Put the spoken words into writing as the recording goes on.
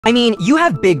I mean, you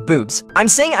have big boobs. I'm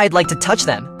saying I'd like to touch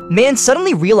them. Man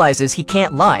suddenly realizes he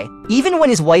can't lie, even when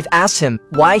his wife asks him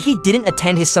why he didn't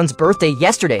attend his son's birthday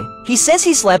yesterday. He says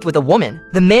he slept with a woman.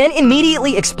 The man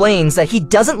immediately explains that he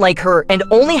doesn't like her and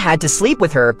only had to sleep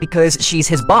with her because she's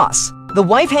his boss. The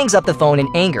wife hangs up the phone in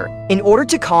anger. In order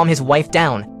to calm his wife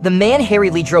down, the man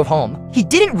hurriedly drove home. He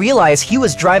didn't realize he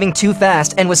was driving too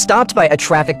fast and was stopped by a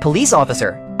traffic police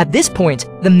officer. At this point,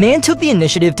 the man took the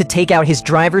initiative to take out his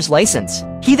driver's license.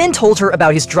 He then told her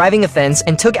about his driving offense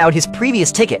and took out his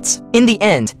previous tickets. In the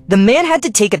end, the man had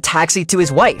to take a taxi to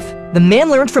his wife. The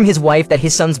man learned from his wife that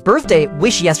his son's birthday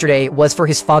wish yesterday was for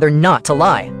his father not to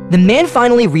lie. The man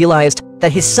finally realized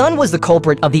that his son was the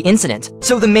culprit of the incident.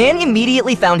 So the man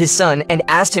immediately found his son and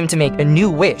asked him to make a new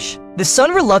wish. The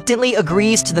son reluctantly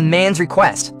agrees to the man's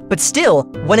request. But still,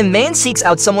 when a man seeks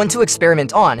out someone to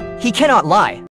experiment on, he cannot lie.